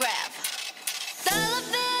autograph. Dollar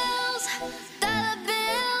bills,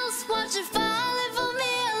 watch it falling for me.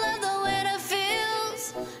 I love the way that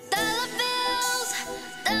feels. Dollar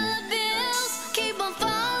bills, keep on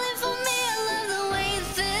falling for me. I love the way it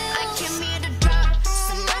feels. I came here to drop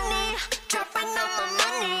some money, dropping all my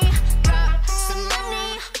money. Drop some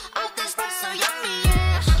money, all this rap so yummy,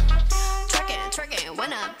 yeah. Twerking,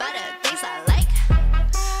 when I buy the things I like.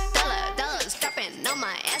 Dollars dropping on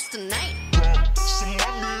my ass tonight. Drop some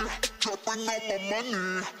money, dropping all my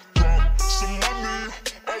money. Drop some money,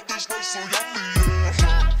 all this rap so yummy, yeah.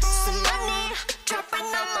 Drop some money, dropping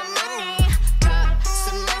all my money. Drop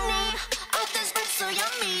some money, all this rap so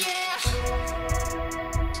yummy, yeah.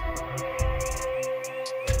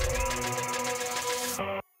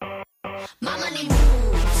 My money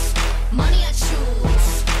moves, money I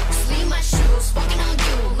choose. Sleeve my shoes, walking on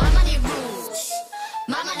you. My money rules,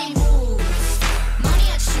 my money moves, money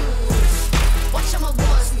I choose. Watch all my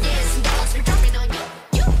wars, yes, and dollars be dropping on you.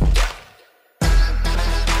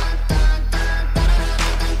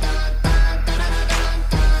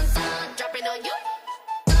 Dropping on you.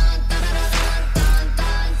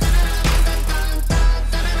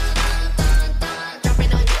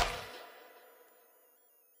 Dropping on you.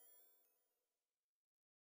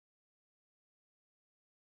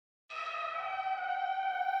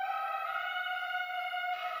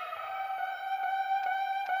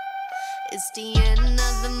 It's the end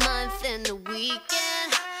of the month and the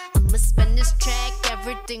weekend. I'ma spend this track,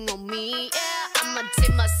 everything on me, yeah. I'ma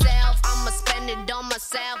tip myself, I'ma spend it on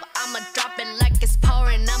myself. I'ma drop it like it's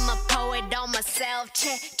pouring, I'ma pour it on myself.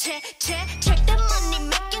 Check the money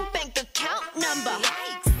making bank account number.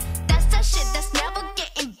 Yikes.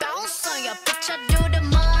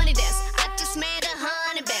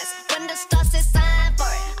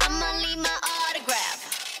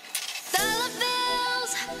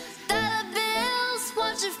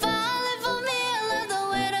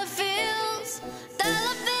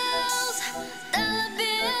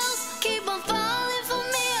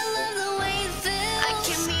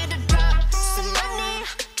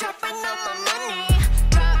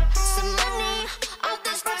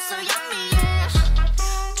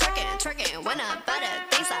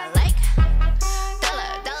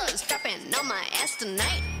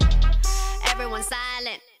 everyone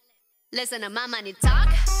silent. Listen to my money talk,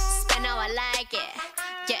 spend how I like it.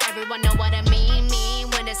 Yeah, everyone know what I mean.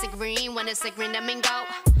 When it's a green, that mean go.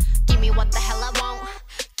 Give me what the hell I want,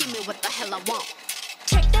 give me what the hell I want.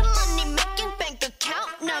 Check the money making bank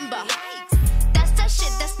account number. That's that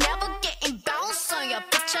shit that's never getting bounced on your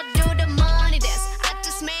bitch. I do the money dance, I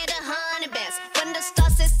just made 100 bands. When the star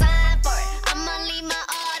says sign for it, I'ma leave my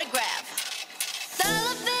autograph.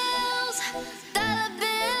 Dollar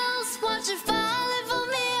bills, watch it falling for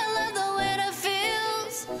me. I love the way that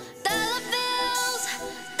feels. Dollar bills,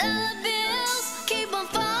 keep on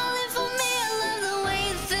falling for me. I love the way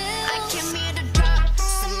it feels. I came here to drop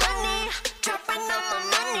some money, dropping all my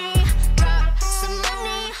money. Drop some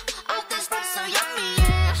money, all this rap so yummy,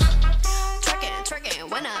 yeah. Twerking,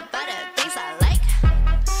 when I buy the things I like.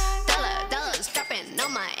 Dollars dropping on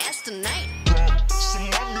my ass tonight. Drop some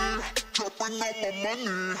money, dropping all my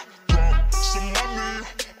money. Drop some money,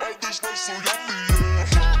 all this rap so yummy, yeah.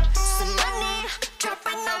 Drop some money,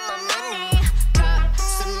 dropping all my money. Drop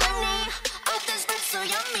some money, all this rap so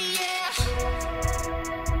yummy, yeah.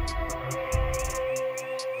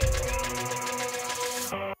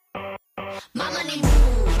 My money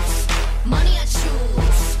moves, money I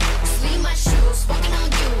choose. Sleeve my shoes, walking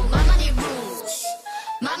on you. My money rules,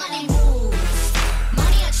 my money moves,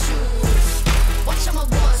 money I choose. Watch all my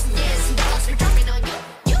wars and years and dollars we're dropping on you.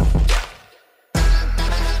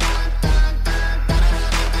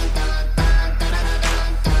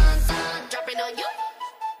 Dropping on you.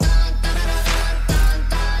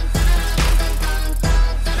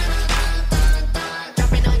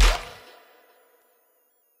 Dropping on you.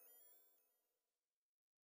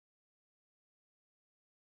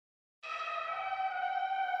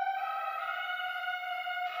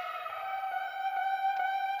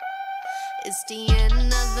 It's the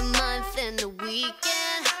end of the month and the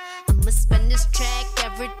weekend. I'ma spend this track,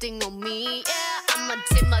 everything on me, yeah. I'ma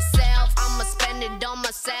tip myself, I'ma spend it on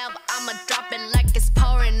myself. I'ma drop it like it's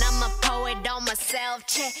pouring, I'ma pour it on myself.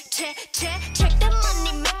 Check the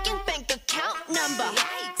money making bank account number.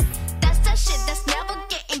 That's that shit that's never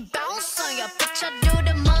getting bounced on your bitch. I do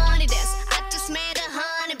the money dance, I just made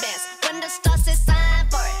 100 bands. When the star says sign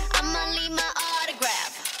for it, I'ma leave my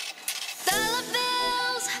autograph. Dollar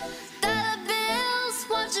bills,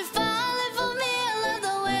 watch it falling for me. I love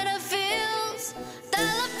the way that feels.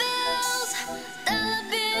 Dollar bills,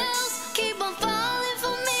 keep on falling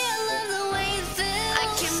for me. I love the way it feels. I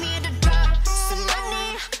came here to drop some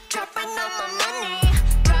money, dropping all my money.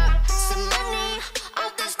 Drop some money,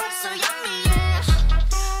 all this rap so yummy, yeah.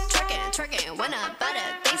 Twerking, when I buy the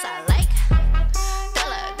things I like.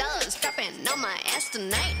 Dollars dropping on my ass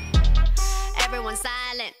tonight. Everyone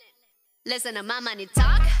silent, listen to my money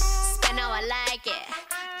talk, spend how I like it.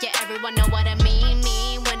 Yeah, everyone know what I mean.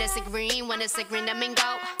 When it's a green, that mean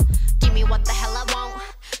go. Give me what the hell I want,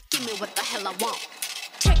 give me what the hell I want.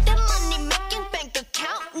 Check the money making bank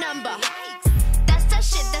account number. That's that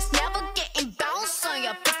shit that's never getting bounced on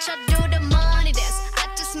your bitch. I do the money dance, I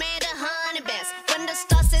just made 100 bands. When the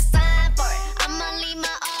star says sign for it, I'ma leave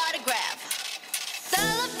my autograph.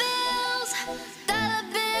 Dollar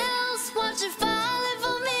bills, watch it falling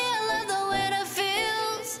for me. I love the way that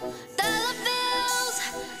feels. Dollar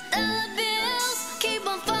bills, keep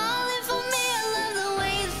on falling for me. I love the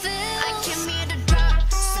way it feels. I came here to drop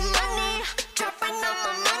some money, dropping all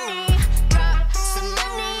my money. Drop some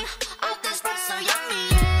money, all this rap so yummy,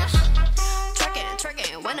 yeah.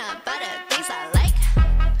 Twerking, when I buy the things I like.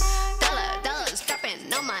 Dollars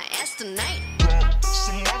dropping on my ass tonight. Drop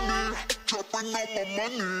some money, dropping all my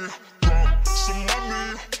money. Drop some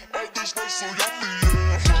money, all this rap so yummy,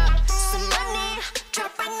 yeah. Drop some money,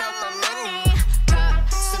 dropping all my money. Drop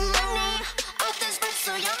some money, all this rap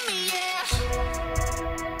so yummy, yeah.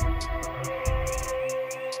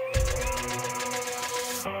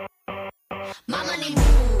 My money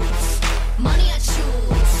moves, money I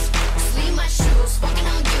choose. Sleeve my shoes, walking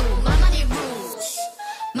on you. My money rules,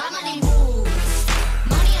 my money moves,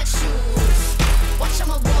 money I choose. Watch all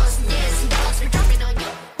my wars and years and dollars we're dropping on you.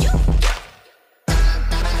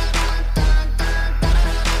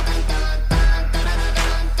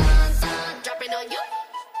 Dropping on you.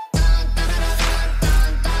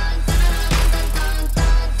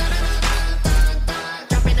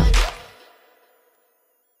 Dropping on you.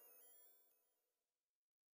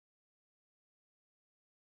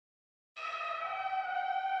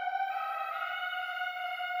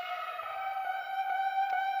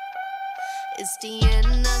 It's the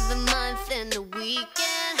end of the month and the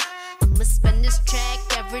weekend. I'ma spend this track,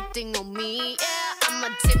 everything on me, yeah. I'ma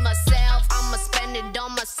tip myself, I'ma spend it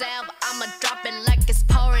on myself. I'ma drop it like it's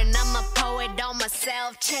pouring, I'ma pour it on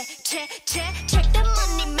myself. Check the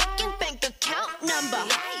money making bank account.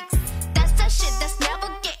 number. Yikes. That's that shit that's never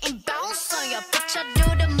getting bounced on your bitch. I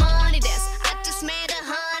do the money dance. I just made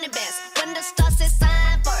 100 bands. When the stars say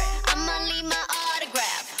sign for it, I'ma leave my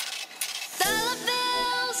autograph. Dollar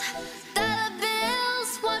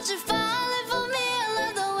bills, watch it falling for me. I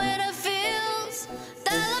love the way that feels.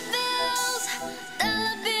 Dollar bills,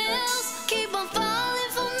 keep on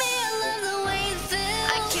falling for me. I love the way it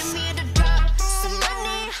feels. I came here to drop some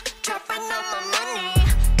money, dropping all my money.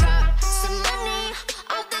 Drop some money,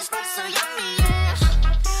 all this work so yummy, yeah.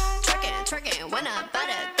 Twerking, when I buy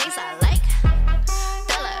the things I like.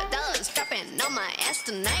 Dollars dropping on my ass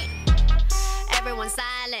tonight. Everyone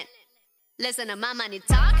silent, listen to my money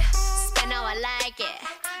talk. Spend how I like it.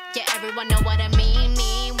 Yeah, everyone know what I mean.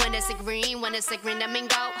 When it's a green, that mean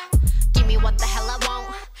go. Give me what the hell I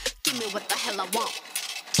want. Give me what the hell I want.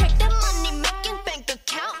 Check the money making bank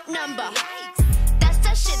account number. That's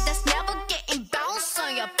that shit that's never getting bounced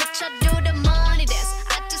on your bitch. I do the money dance.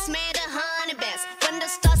 I just made 100 bands. When the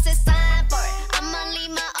stars say sign for it, I'ma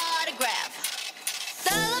leave my autograph.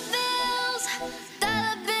 Dollar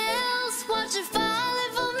bills, watch it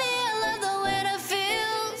falling for me. I love the way that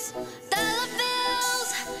feels. Dollar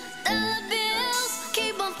bills,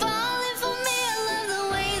 keep on falling for me. I love the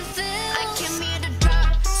way it feels. I came here to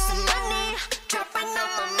drop some money, dropping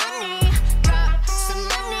all my money. Drop some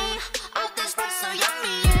money, all this work so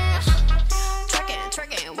yummy, yeah.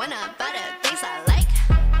 Twerking, when I buy the things I like.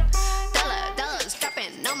 Dollars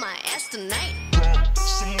dropping on my ass tonight. Drop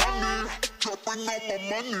some money, dropping all my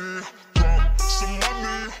money. Drop some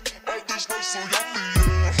money, all this work so yummy,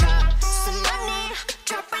 yeah. Drop some money,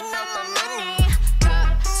 dropping all my money.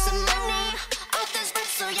 Drop some money, all this work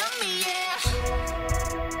so yummy, yeah.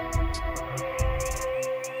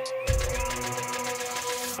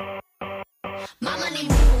 My money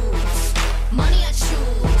moves, money I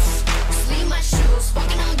choose. Sleeve my shoes,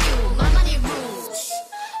 walking on you. My money rules,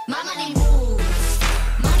 my money moves,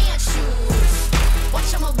 money I choose.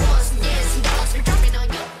 Watch all my ones, yes, and dollars be dropping on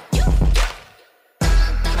you.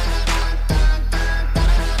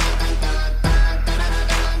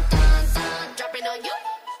 Dropping on you.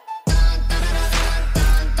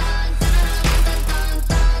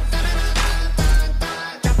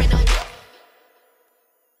 Dropping on you.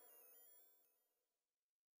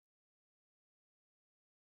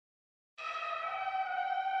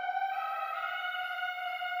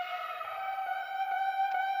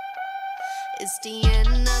 It's the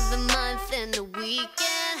end of the month and the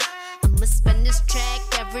weekend. I'ma spend this track,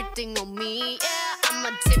 everything on me, yeah.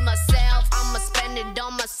 I'ma tip myself, I'ma spend it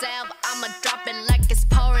on myself. I'ma drop it like it's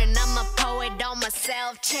pouring, I'ma pour it on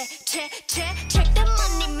myself. Check the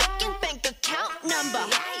money making bank account number.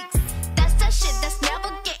 That's that shit that's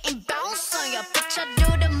never getting bounced on your bitch. I do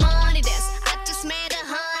the money dance. I just made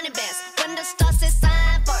 100 bands. When the stars say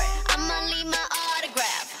sign for it, I'ma leave my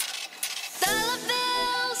autograph. Dollar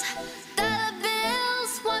bills,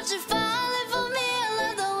 watch it falling for me. I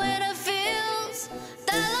love the way that feels.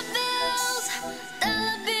 Dollar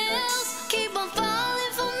bills, keep on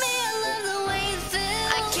falling for me. I love the way it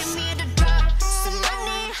feels. I came here to drop some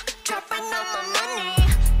money, dropping all my money.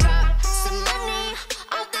 Drop some money,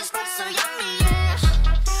 all this work so yummy, yeah.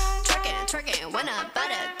 Twerking, when I buy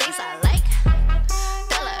the things I like.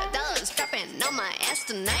 Dollars dropping on my ass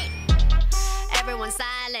tonight. Everyone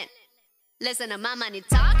silent, listen to my money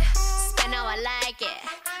talk. Spend how I like it.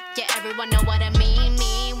 Yeah, everyone know what I mean.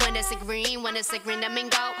 When it's a green, that mean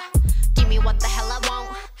go. Give me what the hell I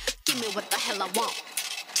want. Give me what the hell I want.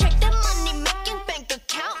 Check the money making bank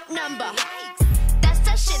account number. That's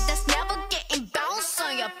that shit that's never getting bounced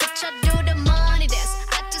on your bitch. I do the money dance.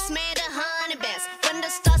 I just made 100 bands. When the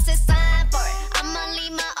stars say sign for it, I'ma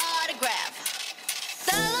leave my autograph.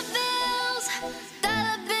 Dollar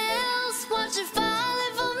bills, watch it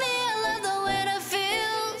falling for me. I love the way that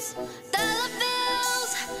feels. Dollar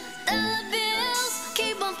bills,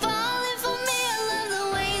 keep on falling for me. I love the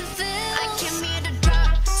way it feels. I came here to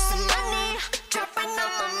drop some money, dropping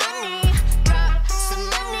all my money. Drop some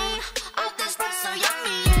money, all this work so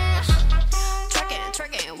yummy, yeah.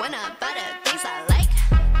 Twerking, when I buy the things I like.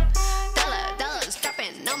 Dollars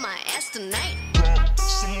dropping on my ass tonight. Drop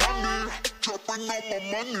some money, dropping all my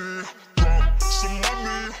money. Drop some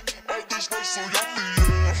money, all this work so yummy.